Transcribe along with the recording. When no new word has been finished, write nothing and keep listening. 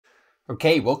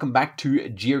Okay, welcome back to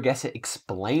Geoguessr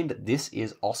Explained. This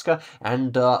is Oscar,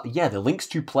 and yeah, the links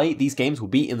to play these games will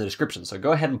be in the description, so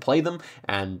go ahead and play them,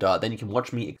 and then you can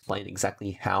watch me explain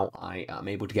exactly how I am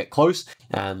able to get close,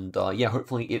 and yeah,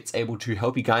 hopefully it's able to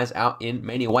help you guys out in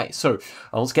many ways. So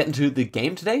let's get into the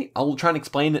game today. I'll try and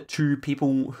explain it to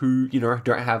people who, don't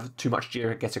have too much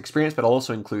Geoguessr experience, but I'll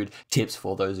also include tips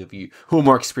for those of you who are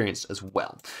more experienced as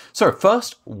well. So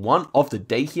first one of the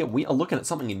day here, we are looking at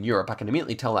something in Europe. I can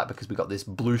immediately tell that because we got this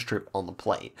blue strip on the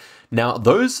plate. Now,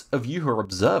 those of you who are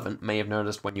observant may have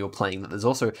noticed when you were playing that there's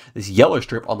also this yellow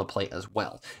strip on the plate as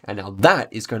well. And now that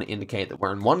is going to indicate that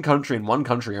we're in one country and one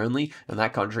country only, and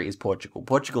that country is Portugal.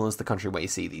 Portugal is the country where you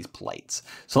see these plates.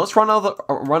 So let's run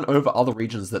over other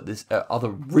regions that other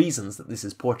reasons that this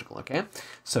is Portugal. Okay.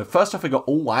 So first off, we got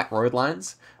all white road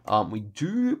lines. We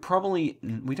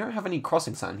don't have any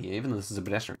crossing sign here, even though this is a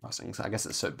pedestrian crossing, so I guess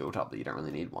it's so built up that you don't really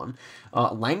need one.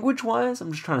 Language-wise,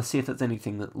 I'm just trying to see if there's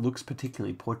anything that looks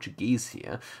particularly Portuguese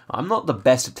here. I'm not the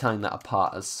best at telling that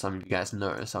apart, as some of you guys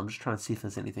know, so I'm just trying to see if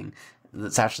there's anything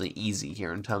that's actually easy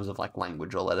here in terms of like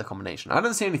language or letter combination. I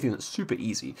don't see anything that's super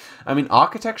easy. I mean,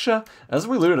 architecture, as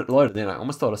we loaded in, I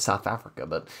almost thought of South Africa,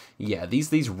 but yeah,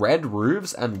 these red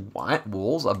roofs and white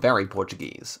walls are very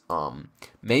Portuguese.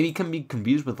 Maybe can be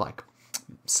confused with like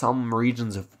some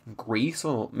regions of Greece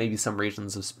or maybe some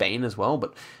regions of Spain as well,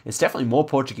 but it's definitely more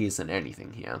Portuguese than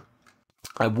anything here.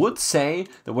 I would say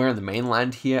that we're in the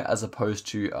mainland here as opposed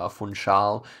to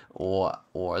Funchal or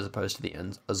as opposed to the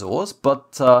Azores,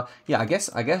 but yeah, I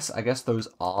guess those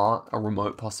are a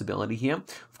remote possibility here.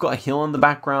 We've got a hill in the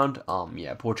background.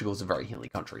 Yeah, Portugal's a very hilly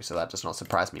country, so that does not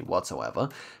surprise me whatsoever.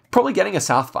 Probably getting a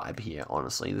south vibe here,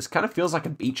 honestly. This kind of feels like a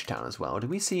beach town as well. Do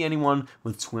we see anyone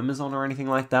with swimmers on or anything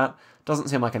like that? Doesn't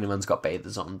seem like anyone's got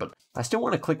bathers on, but I still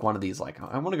want to click one of these, like,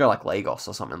 I want to go like Lagos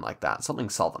or something like that, something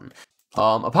southern.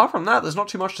 Apart from that, there's not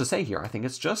too much to say here. I think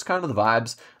it's just kind of the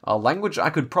vibes. Language I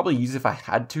could probably use if I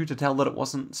had to tell that it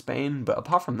wasn't Spain, but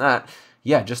apart from that,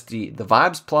 yeah, just the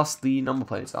vibes plus the number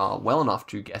plates are well enough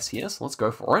to guess here, so let's go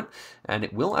for it. And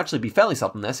it will actually be fairly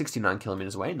southern there, 69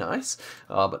 kilometers away, nice,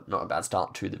 but not a bad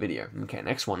start to the video. Okay,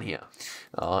 next one here.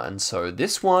 And so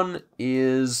this one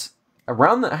is a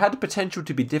round that had the potential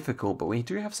to be difficult, but we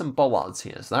do have some bollards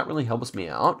here, so that really helps me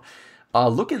out.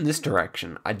 Look in this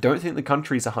direction. I don't think the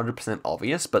country is 100%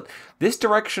 obvious, but this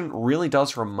direction really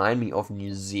does remind me of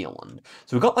New Zealand.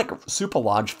 So we've got like super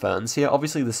large ferns here.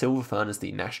 Obviously the silver fern is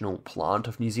the national plant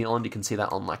of New Zealand. You can see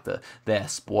that on like their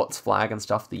sports flag and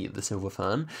stuff, the silver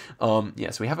fern.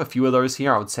 Yeah, so we have a few of those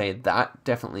here. I would say that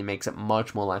definitely makes it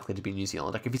much more likely to be New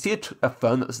Zealand. Like if you see a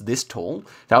fern that's this tall,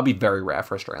 that would be very rare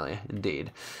for Australia,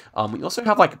 indeed. We also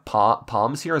have like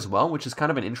palms here as well, which is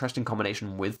kind of an interesting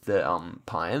combination with the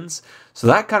pines. So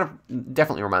that kind of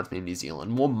definitely reminds me of New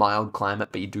Zealand. More mild climate,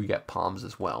 but you do get palms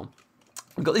as well.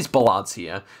 We've got these bollards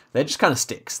here. They're just kind of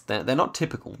sticks. They're not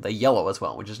typical. They're yellow as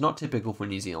well, which is not typical for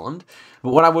New Zealand.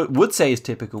 But what I would say is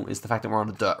typical is the fact that we're on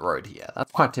a dirt road here.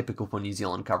 That's quite typical for New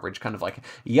Zealand coverage. Kind of like a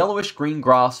yellowish green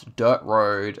grass, dirt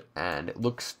road, and it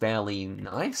looks fairly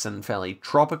nice and fairly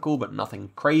tropical, but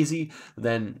nothing crazy.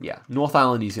 Then, yeah, North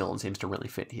Island, New Zealand seems to really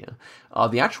fit here.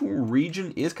 The actual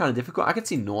region is kind of difficult. I could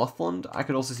see Northland. I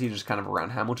could also see just kind of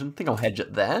around Hamilton. I think I'll hedge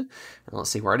it there. And let's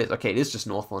see where it is. Okay, it is just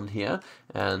Northland here.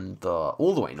 And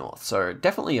all the way north, so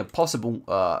definitely a possible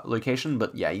location,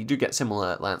 but yeah, you do get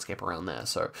similar landscape around there,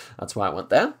 so that's why I went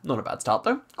there. Not a bad start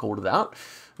though, called it out.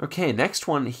 Okay, next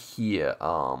one here.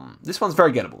 This one's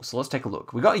very gettable, so let's take a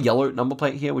look. We got a yellow number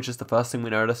plate here, which is the first thing we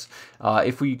notice.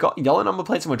 If we got yellow number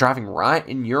plates and we're driving right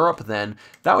in Europe, then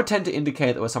that would tend to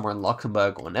indicate that we're somewhere in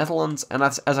Luxembourg or Netherlands, and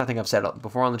as I think I've said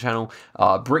before on the channel,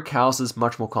 brick houses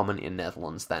much more common in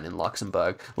Netherlands than in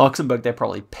Luxembourg. Luxembourg, they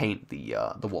probably paint the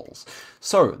walls.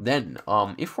 So then,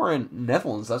 if we're in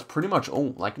Netherlands, that's pretty much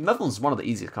all. Like, Netherlands is one of the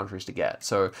easiest countries to get.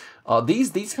 So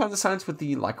these kinds of signs with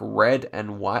the like red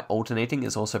and white alternating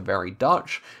is also very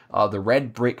Dutch. The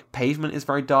red brick pavement is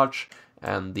very Dutch,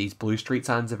 and these blue street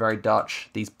signs are very Dutch.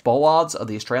 These bollards are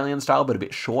the Australian style, but a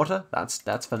bit shorter.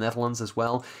 That's for Netherlands as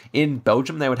well. In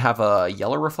Belgium, they would have a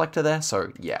yellow reflector there,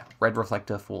 so yeah, red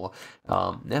reflector for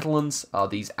Netherlands.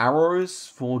 These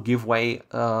arrows for giveaway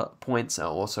points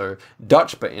are also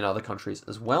Dutch, but in other countries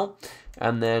as well.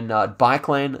 And then bike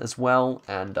lane as well,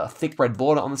 and thick red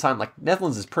border on the side. Like,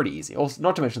 Netherlands is pretty easy. Also,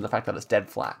 not to mention the fact that it's dead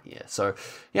flat here. So,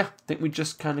 yeah, I think we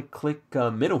just kind of click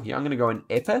middle here. I'm going to go in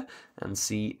Epe and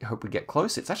see, hope we get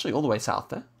close. It's actually all the way south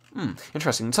there.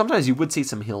 Interesting. Sometimes you would see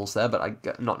some hills there,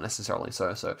 but not necessarily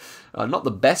so. So, not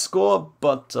the best score,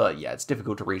 but yeah, it's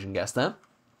difficult to region guess there.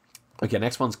 Okay,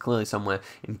 next one's clearly somewhere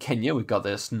in Kenya. We've got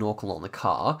the snorkel on the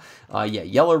car. Yeah,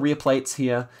 yellow rear plates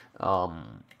here.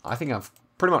 I think I've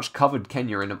pretty much covered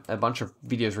Kenya in a bunch of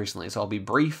videos recently, so I'll be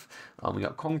brief. We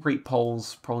got concrete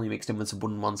poles, probably mixed in with some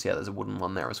wooden ones. Yeah, there's a wooden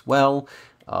one there as well.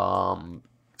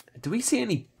 Do we see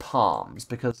any palms?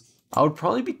 Because I would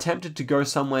probably be tempted to go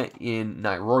somewhere in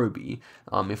Nairobi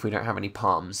if we don't have any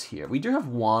palms here. We do have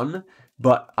one,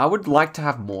 but I would like to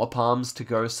have more palms to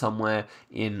go somewhere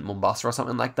in Mombasa or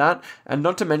something like that. And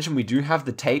not to mention, we do have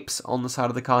the tapes on the side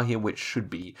of the car here, which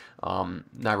should be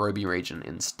Nairobi region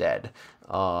instead.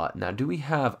 Now, do we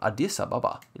have Addis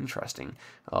Ababa? Interesting.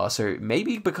 So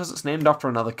maybe because it's named after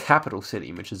another capital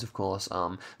city, which is, of course,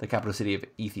 the capital city of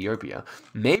Ethiopia,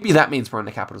 maybe that means we're in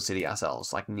the capital city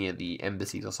ourselves, like near the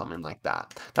embassies or something like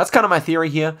that. That's kind of my theory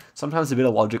here. Sometimes a bit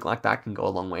of logic like that can go a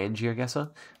long way in Geoguessr,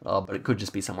 but it could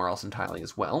just be somewhere else entirely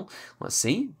as well. Let's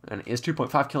see. And it is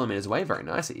 2.5 kilometers away. Very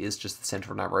nice. It is just the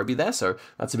center of Nairobi there, so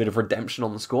that's a bit of redemption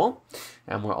on the score.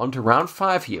 And we're on to round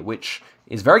 5 here, which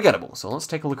is very gettable. So let's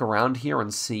take a look around here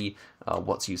and see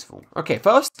what's useful. Okay,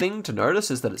 first thing to notice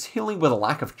is that it's hilly with a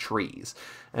lack of trees.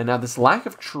 And now this lack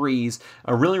of trees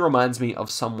really reminds me of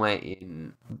somewhere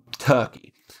in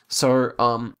Turkey.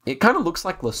 So it kind of looks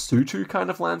like Lesotho kind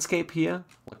of landscape here,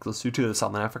 like Lesotho, the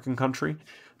Southern African country.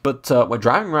 But we're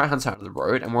driving right-hand side of the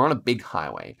road, and we're on a big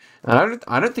highway. And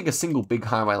I don't think a single big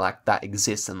highway like that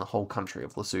exists in the whole country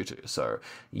of Lesotho. So,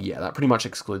 yeah, that pretty much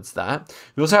excludes that.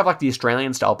 We also have, like, the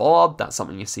Australian-style bollard. That's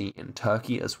something you see in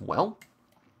Turkey as well.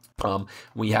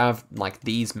 We have like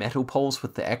these metal poles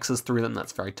with the X's through them.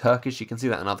 That's very Turkish. You can see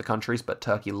that in other countries, but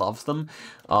Turkey loves them.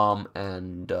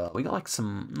 We got like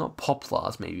some, not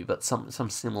poplars maybe, but some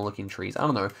similar looking trees. I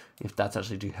don't know if that's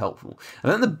actually too helpful.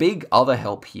 And then the big other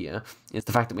help here is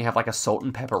the fact that we have like a salt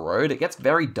and pepper road. It gets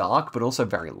very dark, but also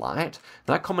very light.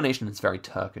 That combination is very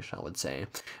Turkish, I would say.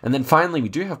 And then finally, we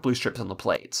do have blue strips on the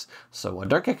plates. So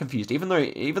don't get confused. Even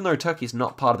though Turkey is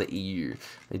not part of the EU,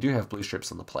 they do have blue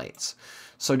strips on the plates.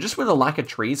 So just with a lack of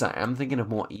trees, I am thinking of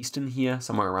more eastern here,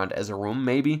 somewhere around Erzurum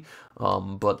maybe.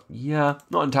 But yeah,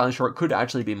 not entirely sure. It could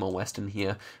actually be more western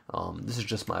here. This is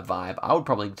just my vibe. I would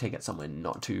probably take it somewhere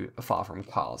not too far from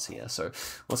Carl's here. So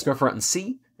let's go for it and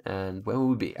see. And where will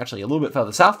we be? Actually, a little bit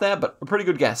further south there, but a pretty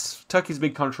good guess. Turkey's a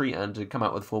big country, and to come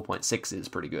out with 4.6 is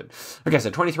pretty good. Okay,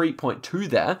 so 23.2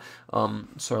 there.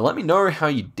 So let me know how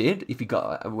you did, if you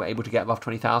were able to get above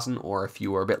 20,000, or if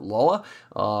you were a bit lower.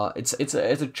 It's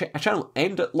a channel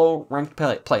aimed at low-ranked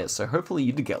players, so hopefully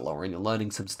you did get lower, and you're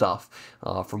learning some stuff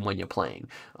from when you're playing.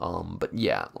 But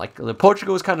yeah, like the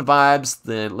Portugal was kind of vibes,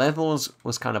 the Netherlands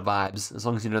was kind of vibes. As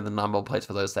long as you know the number plates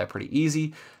for those, they're pretty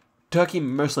easy. Turkey,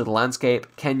 mostly the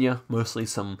landscape. Kenya, mostly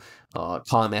some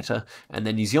car meta. And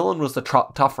then New Zealand was the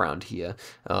tough round here.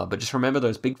 But just remember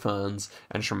those big ferns,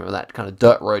 and just remember that kind of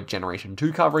dirt road Generation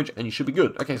 2 coverage, and you should be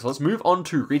good. Okay, so let's move on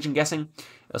to region guessing.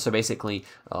 So basically,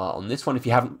 on this one, if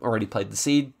you haven't already played the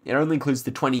seed, it only includes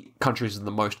the 20 countries with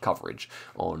the most coverage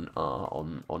on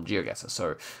Geoguessr.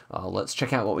 So let's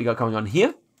check out what we got going on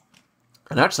here.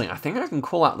 And actually, I think I can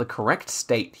call out the correct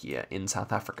state here in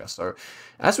South Africa. So,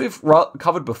 as we've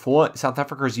covered before, South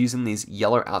Africa is using these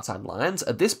yellow outside lines.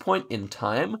 At this point in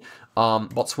time,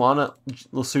 Botswana,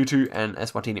 Lesotho, and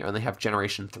Eswatini only have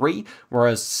Generation 3,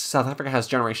 whereas South Africa has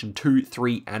Generation 2,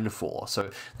 3, and 4. So,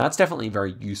 that's definitely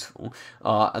very useful.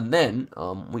 And then,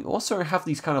 we also have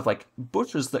these kind of like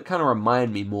bushes that kind of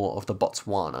remind me more of the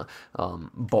Botswana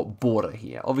border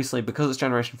here. Obviously, because it's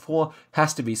Generation 4,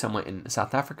 has to be somewhere in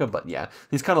South Africa, but yeah.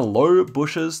 These kind of low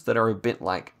bushes that are a bit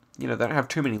like, you know, they don't have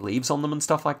too many leaves on them and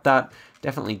stuff like that,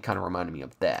 definitely kind of reminded me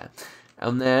of there.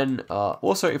 And then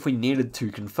also, if we needed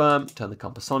to confirm, turn the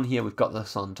compass on here, we've got the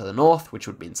sun to the north, which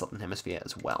would be in Southern Hemisphere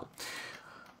as well.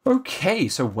 Okay,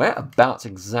 so whereabouts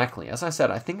exactly? As I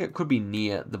said, I think it could be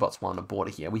near the Botswana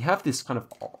border here. We have this kind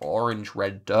of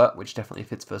orange-red dirt, which definitely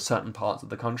fits for certain parts of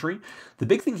the country. The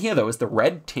big thing here, though, is the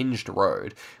red-tinged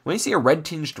road. When you see a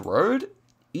red-tinged road,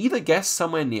 either guess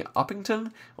somewhere near Uppington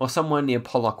or somewhere near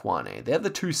Polokwane. They're the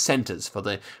two centers for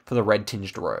the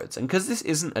red-tinged roads. And because this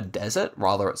isn't a desert,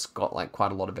 rather it's got like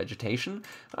quite a lot of vegetation,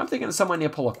 I'm thinking it's somewhere near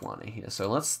Polokwane here.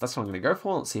 So that's what I'm going to go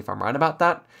for. Let's see if I'm right about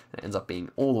that. It ends up being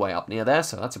all the way up near there,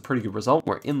 so that's a pretty good result.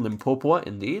 We're in Limpopo,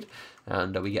 indeed,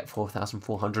 and we get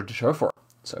 4,400 to show for it.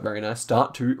 So a very nice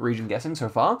start to region guessing so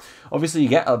far. Obviously, you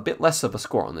get a bit less of a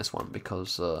score on this one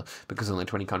because only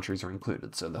 20 countries are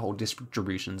included, so the whole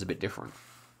distribution is a bit different.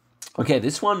 Okay,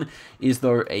 this one is,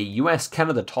 though, a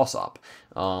US-Canada toss-up.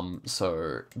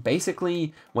 So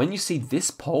basically, when you see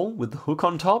this pole with the hook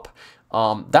on top,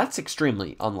 that's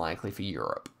extremely unlikely for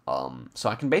Europe. So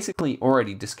I can basically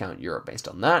already discount Europe based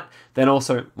on that. Then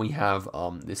also we have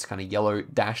this kind of yellow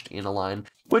dashed in a line,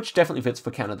 which definitely fits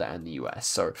for Canada and the US.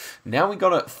 So now we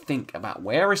gotta think about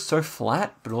where is so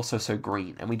flat, but also so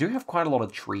green. And we do have quite a lot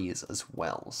of trees as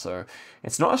well. So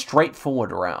it's not a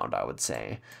straightforward round, I would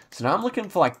say. So now I'm looking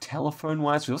for like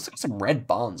telephone-wise. We also got some red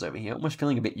barns over here, almost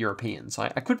feeling a bit European. So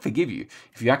I could forgive you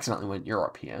if you accidentally went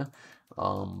Europe here.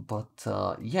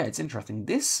 Yeah, it's interesting.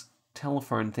 This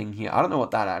telephone thing here, I don't know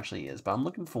what that actually is, but I'm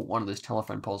looking for one of those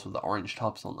telephone poles with the orange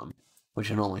tops on them, which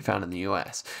are normally found in the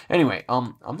US. Anyway,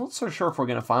 I'm not so sure if we're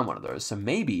going to find one of those, so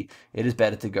maybe it is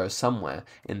better to go somewhere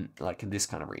in this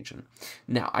kind of region.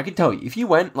 Now, I can tell you, if you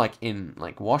went in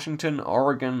Washington,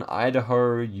 Oregon,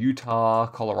 Idaho, Utah,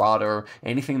 Colorado,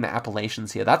 anything in the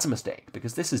Appalachians here, that's a mistake,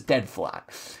 because this is dead flat,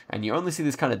 and you only see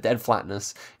this kind of dead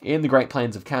flatness in the Great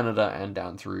Plains of Canada and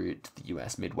down through to the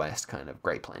US Midwest kind of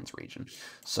Great Plains region.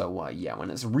 So yeah, when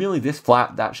it's really this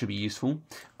flat, that should be useful.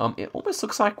 It almost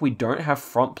looks like we don't have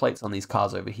front plates on these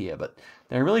cars over here, but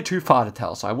they're really too far to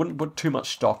tell, so I wouldn't put too much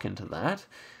stock into that.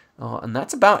 And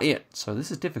that's about it. So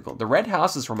this is difficult. The red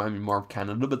houses remind me more of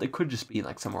Canada, but they could just be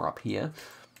somewhere up here.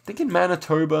 Thinking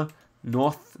Manitoba,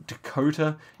 North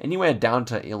Dakota, anywhere down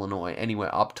to Illinois,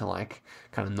 anywhere up to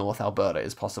kind of North Alberta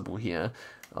is possible here.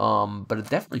 But it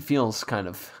definitely feels kind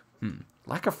of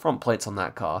lack of front plates on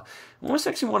that car. I almost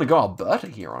actually want to go Alberta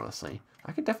here, honestly.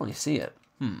 I could definitely see it.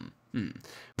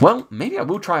 Well, maybe I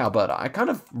will try Alberta. I kind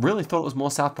of really thought it was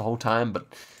more south the whole time, but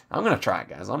I'm going to try it,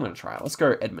 guys. I'm going to try it. Let's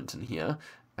go Edmonton here.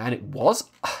 And it was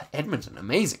Edmonton.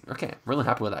 Amazing. Okay, I'm really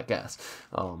happy with that guess.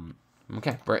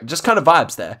 Okay, just kind of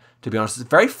vibes there, to be honest. It's a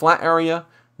very flat area.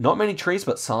 Not many trees,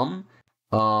 but some.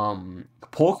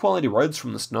 Poor quality roads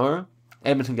from the snow.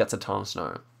 Edmonton gets a ton of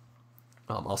snow.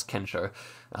 Else can show.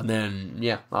 And then,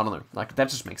 yeah, I don't know. That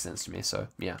just makes sense to me. So,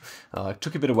 yeah. It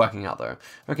took a bit of working out, though.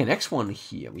 Okay, next one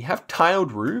here. We have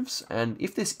tiled roofs. And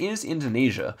if this is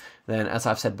Indonesia, then, as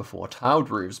I've said before, tiled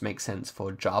roofs make sense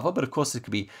for Java. But, of course, it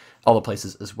could be other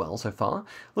places as well so far.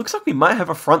 Looks like we might have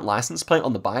a front license plate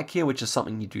on the bike here, which is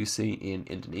something you do see in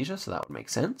Indonesia. So, that would make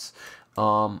sense.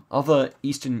 Other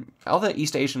East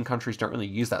Asian countries don't really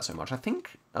use that so much. I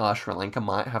think Sri Lanka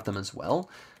might have them as well.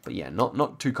 But yeah,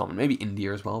 not too common. Maybe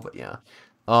India as well, but yeah.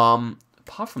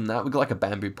 Apart from that, we've got a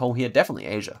bamboo pole here. Definitely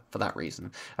Asia, for that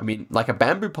reason. I mean, a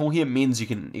bamboo pole here means you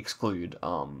can exclude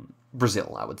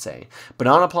Brazil, I would say.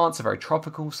 Banana plants are very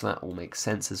tropical, so that all makes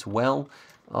sense as well.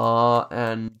 What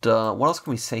else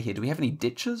can we say here? Do we have any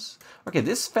ditches? Okay,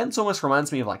 this fence almost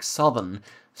reminds me of southern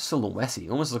Sulawesi.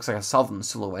 Almost looks like a southern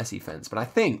Sulawesi fence. But I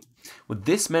think with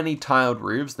this many tiled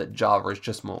roofs that Java is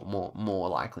just more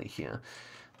likely here.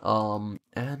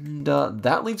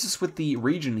 That leaves us with the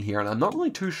region here, and I'm not really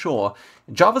too sure.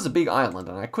 Java's a big island,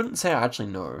 and I couldn't say I actually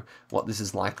know what this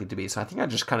is likely to be, so I think I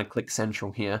just kind of click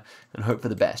Central here and hope for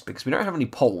the best, because we don't have any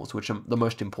poles, which are the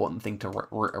most important thing to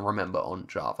remember on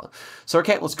Java. So,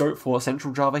 okay, let's go for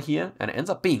Central Java here, and it ends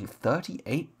up being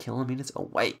 38 kilometers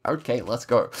away. Okay, let's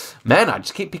go. Man, I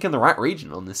just keep picking the right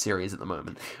region on this series at the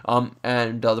moment.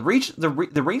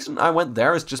 The reason I went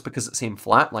there is just because it seemed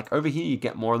flat. Over here, you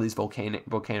get more of these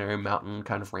volcano mountain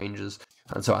kind of ranges.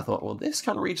 And so I thought, well, this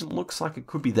kind of region looks like it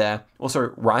could be there.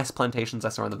 Also, rice plantations I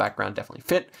saw in the background definitely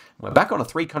fit. We're back on a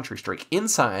 3-country streak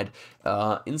inside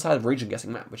of region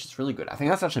guessing map, which is really good. I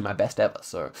think that's actually my best ever,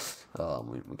 so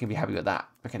we can be happy with that.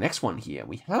 Okay, next one here.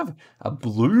 We have a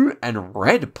blue and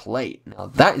red plate. Now,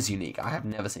 that is unique. I have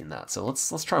never seen that, so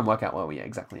let's try and work out where we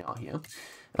exactly are here.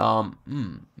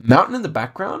 Mountain in the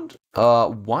background,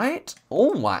 all white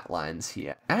lines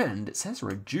here, and it says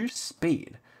reduce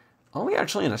speed. Are we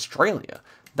actually in Australia?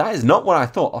 That is not what I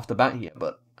thought off the bat here,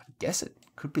 but I guess it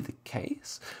could be the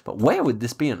case. But where would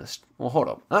this be in Australia? Well, hold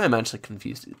on. I am actually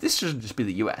confused. This should just be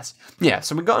the US. Yeah,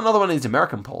 so we got another one of these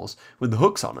American poles with the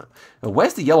hooks on it. Now,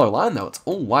 where's the yellow line, though? It's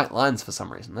all white lines for some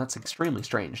reason. That's extremely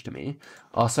strange to me.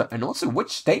 And also,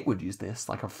 which state would use this?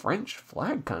 Like a French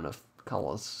flag kind of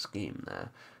color scheme there.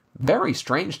 Very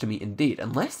strange to me indeed.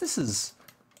 Unless this is...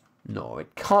 No,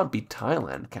 it can't be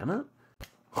Thailand, can it?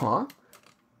 Huh?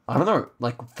 I don't know.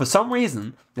 For some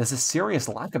reason, there's a serious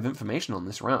lack of information on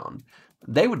this round.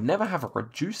 They would never have a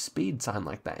reduced speed sign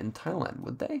like that in Thailand,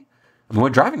 would they? I mean,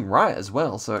 we're driving right as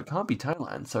well, so it can't be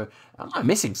Thailand. So, am I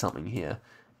missing something here?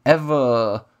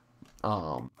 Philippines?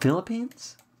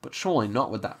 But surely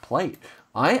not with that plate.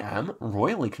 I am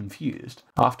royally confused.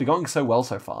 After going so well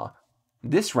so far,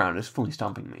 this round is fully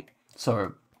stumping me.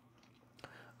 So,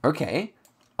 okay.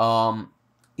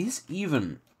 Is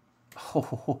even...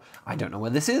 Oh, I don't know where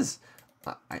this is.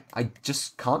 I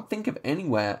just can't think of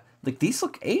anywhere. These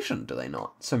look Asian, do they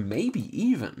not? So maybe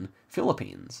even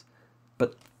Philippines.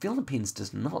 But Philippines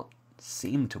does not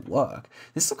seem to work.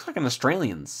 This looks like an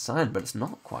Australian sign, but it's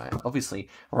not quite. Obviously,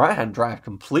 right-hand drive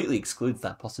completely excludes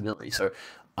that possibility. So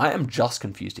I am just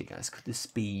confused here, guys. Could this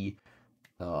be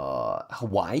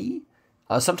Hawaii?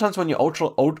 Sometimes when you're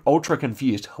ultra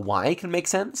confused, Hawaii can make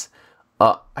sense.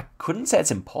 I couldn't say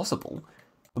it's impossible,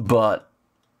 but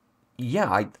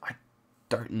yeah, I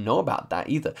don't know about that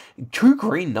either. 2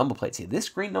 green number plates here. This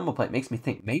green number plate makes me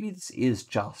think maybe this is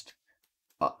just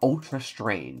ultra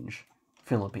strange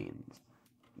Philippines.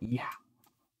 Yeah,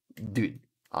 dude,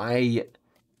 I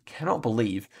cannot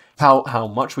believe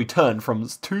how much we turned from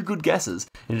 2 good guesses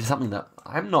into something that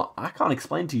I can't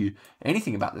explain to you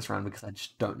anything about this round because I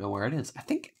just don't know where it is. I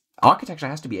think architecture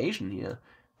has to be Asian here,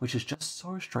 which is just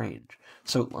so strange.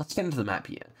 So let's get into the map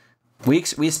here. We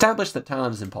established that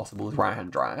Thailand is impossible with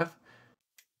right-hand drive.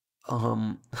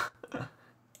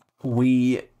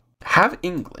 We have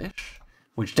English,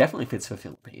 which definitely fits for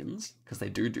Philippines, because they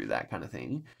do that kind of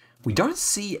thing. We don't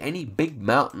see any big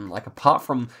mountain, like, apart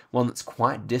from one that's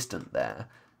quite distant there.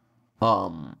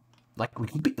 Like, we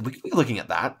could be looking at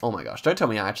that. Oh my gosh, don't tell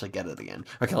me I actually get it again.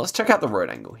 Okay, let's check out the road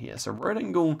angle here. So road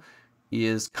angle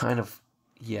is kind of,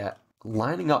 yeah,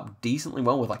 lining up decently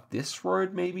well with, like, this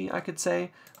road, maybe, I could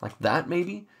say. Like that,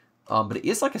 maybe. But it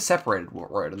is like a separated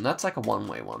road, and that's like a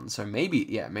one-way one. So maybe,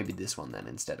 yeah, maybe this one then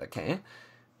instead, okay?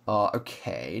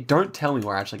 Okay, don't tell me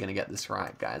we're actually going to get this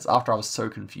right, guys, after I was so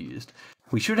confused.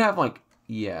 We should have, like,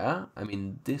 yeah, I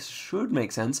mean, this should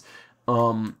make sense.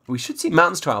 We should see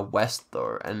mountains to our west,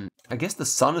 though, and I guess the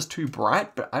sun is too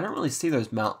bright, but I don't really see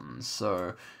those mountains,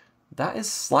 so that is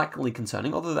slightly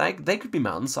concerning, although they could be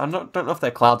mountains. I don't know if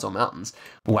they're clouds or mountains.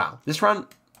 Wow, this run,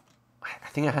 I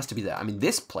think it has to be there. I mean,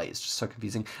 this play is just so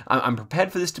confusing. I'm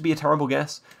prepared for this to be a terrible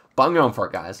guess, but I'm going for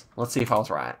it, guys. Let's see if I was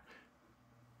right.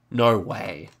 No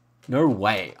way. No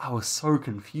way. I was so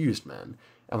confused, man.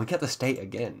 And we get the state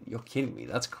again. You're kidding me.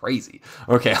 That's crazy.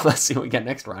 Okay, let's see what we get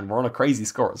next round. We're on a crazy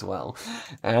score as well.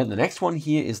 And the next one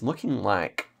here is looking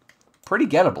like pretty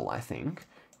gettable, I think.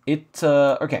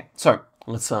 Okay, so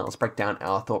let's break down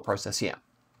our thought process here.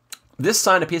 This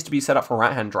sign appears to be set up for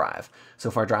right-hand drive. So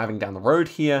if we're driving down the road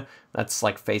here, that's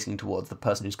like facing towards the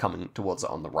person who's coming towards it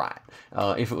on the right.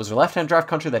 If it was a left-hand drive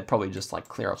country, they'd probably just like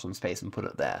clear off some space and put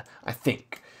it there, I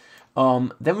think.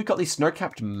 Then we've got these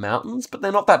snow-capped mountains, but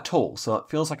they're not that tall, so it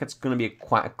feels like it's going to be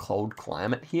quite a cold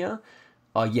climate here.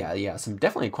 Yeah,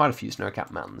 definitely quite a few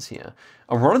snow-capped mountains here.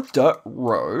 We're on a dirt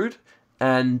road,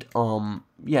 and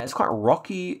yeah, it's quite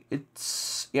rocky.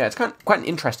 It's quite an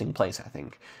interesting place, I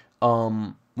think.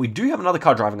 We do have another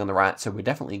car driving on the right, so we're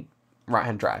definitely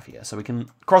right-hand drive here. So we can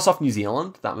cross off New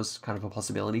Zealand. That was kind of a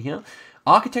possibility here.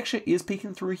 Architecture is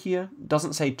peeking through here.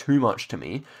 Doesn't say too much to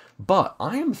me, but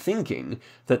I am thinking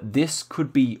that this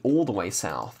could be all the way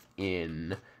south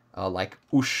in like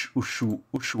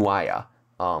Ushuaia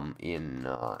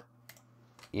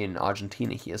in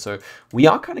Argentina here. So we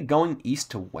are kind of going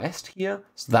east to west here,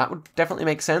 so that would definitely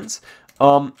make sense.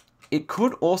 It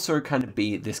could also kind of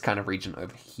be this kind of region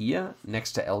over here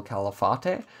next to El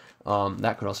Calafate.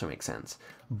 That could also make sense.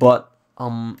 But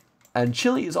and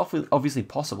Chile is obviously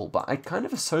possible, but I kind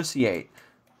of associate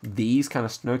these kind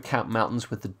of snow-capped mountains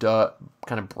with the dirt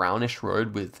kind of brownish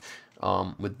road with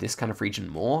this kind of region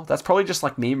more. That's probably just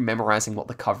like me memorizing what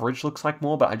the coverage looks like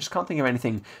more, but I just can't think of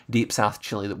anything deep south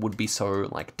Chile that would be so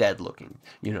like dead looking,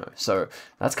 you know. So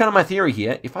that's kind of my theory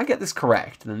here. If I get this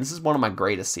correct, then this is one of my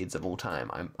greatest seeds of all time.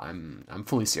 I'm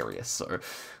fully serious. So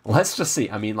let's just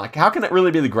see. I mean, like, how can it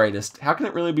really be the greatest? How can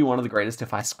it really be one of the greatest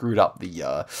if I screwed up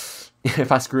the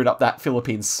if I screwed up that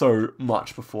Philippines so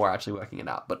much before actually working it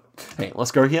out? But hey,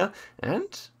 let's go here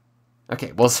and okay,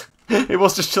 it was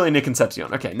just Chile near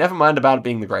Concepcion. Okay, never mind about it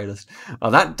being the greatest.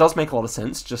 That does make a lot of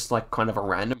sense, just like kind of a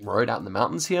random road out in the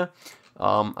mountains here.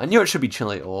 I knew it should be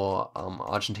Chile or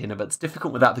Argentina, but it's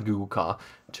difficult without the Google car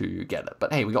to get it.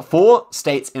 But hey, we got 4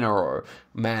 states in a row.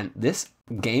 Man, this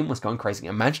game was going crazy.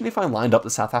 Imagine if I lined up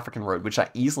the South African road, which I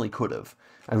easily could have.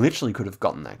 I literally could have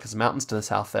gotten that, because the mountains to the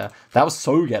south there, that was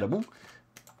so gettable.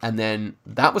 And then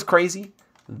that was crazy.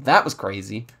 That was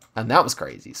crazy. And that was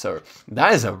crazy. So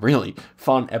that is a really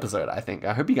fun episode, I think.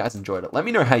 I hope you guys enjoyed it. Let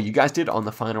me know how you guys did on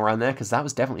the final round there, because that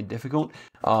was definitely difficult.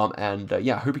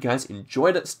 Yeah, I hope you guys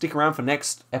enjoyed it. Stick around for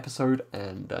next episode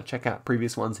and check out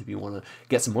previous ones if you want to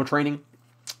get some more training.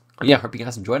 Yeah, I hope you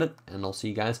guys enjoyed it, and I'll see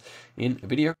you guys in a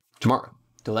video tomorrow.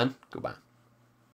 Till then, goodbye.